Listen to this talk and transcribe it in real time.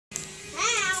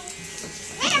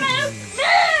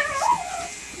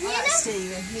see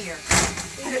you in here.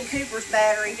 Put Cooper's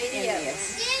battery in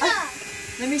this.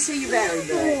 Let me see your battery,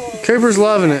 bud. Cooper's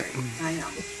loving it. I know.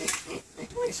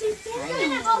 What's she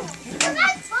doing?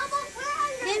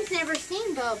 Ben's never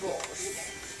seen bubbles.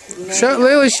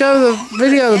 Lily, show the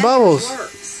video of the bubbles.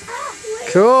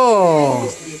 Cool.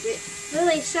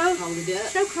 Lily, show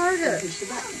Carter. Push the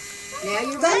button. Now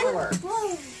your button works.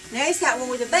 Now he's got one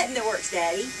with a button that works,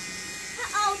 Daddy.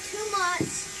 Oh, too much.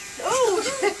 Oh.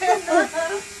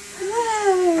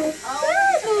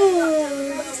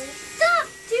 Stop,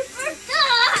 Cooper,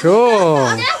 stop. Cool.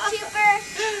 Stop, Cooper.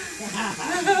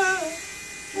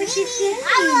 What's she saying?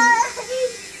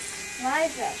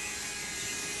 Liza.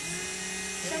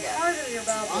 Show Carter your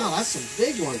bubbles. Wow, that's some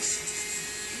big ones.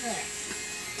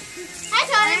 I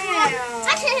got it.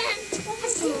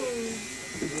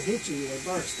 They hit you, they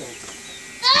burst though.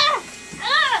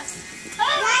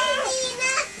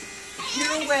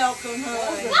 You're welcome,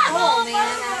 honey. Oh,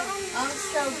 man. I'm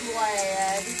so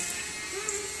glad.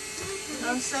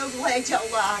 I'm so glad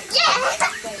y'all like it.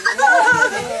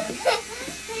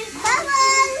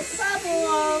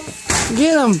 Bubbles.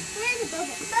 Get them.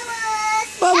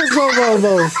 Bubbles,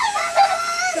 bubbles.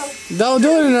 Don't do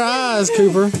it in their eyes,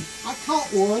 Cooper. I caught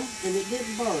one and it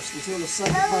didn't burst until the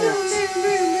second bounce.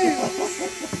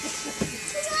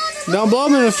 Don't blow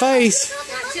them in the face.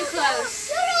 Not too close.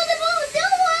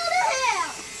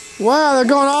 Wow, they're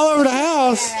going all over the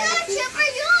house.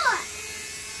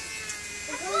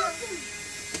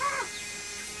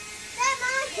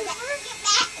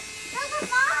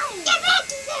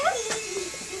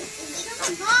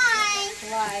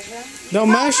 Don't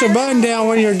mash the button down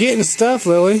when you're getting stuff,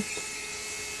 Lily.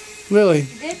 Lily,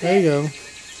 there you go.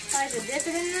 Try to dip it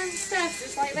in the stuff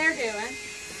just like they're doing.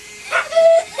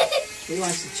 He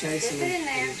likes to chase Dip them it in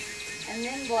there and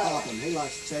then blow pop it. them. He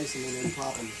likes to chase them and then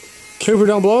pop them. Cooper,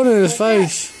 don't blow it in his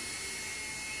face.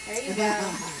 There you go.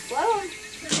 Blow them.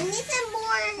 I need some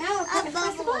more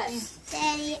bubbles,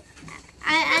 Daddy.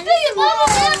 I need some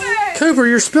more. Cooper,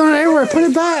 you're spilling it everywhere. Put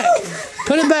it back.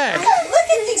 Put it back. Look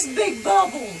at these big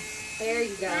bubbles. There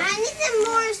you go. I need some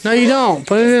more. No, you don't.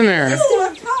 Put it in there. That's what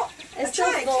I'm talking. I'm It's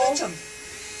trying to full. catch them.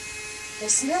 They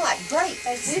smell like grape.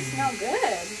 They do smell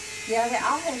good. Yeah, they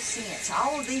all have scents.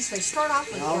 All of these, they start off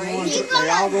with They all go grape. into, they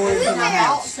all go into my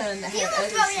house. And they You have must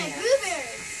other probably have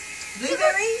scents. blueberries.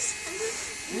 Blueberries?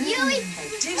 You They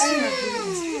do smell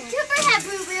good. Cooper have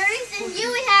blueberries, and you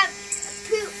have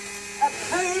poop.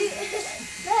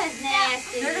 That's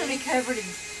nasty. They're going to be covered in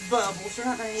bubbles. They're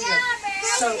not going to need Yeah,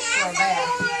 a soap for a bath.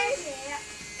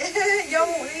 Y'all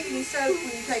won't need any soap when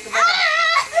you take a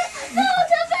bath. No,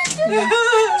 don't touch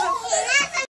it.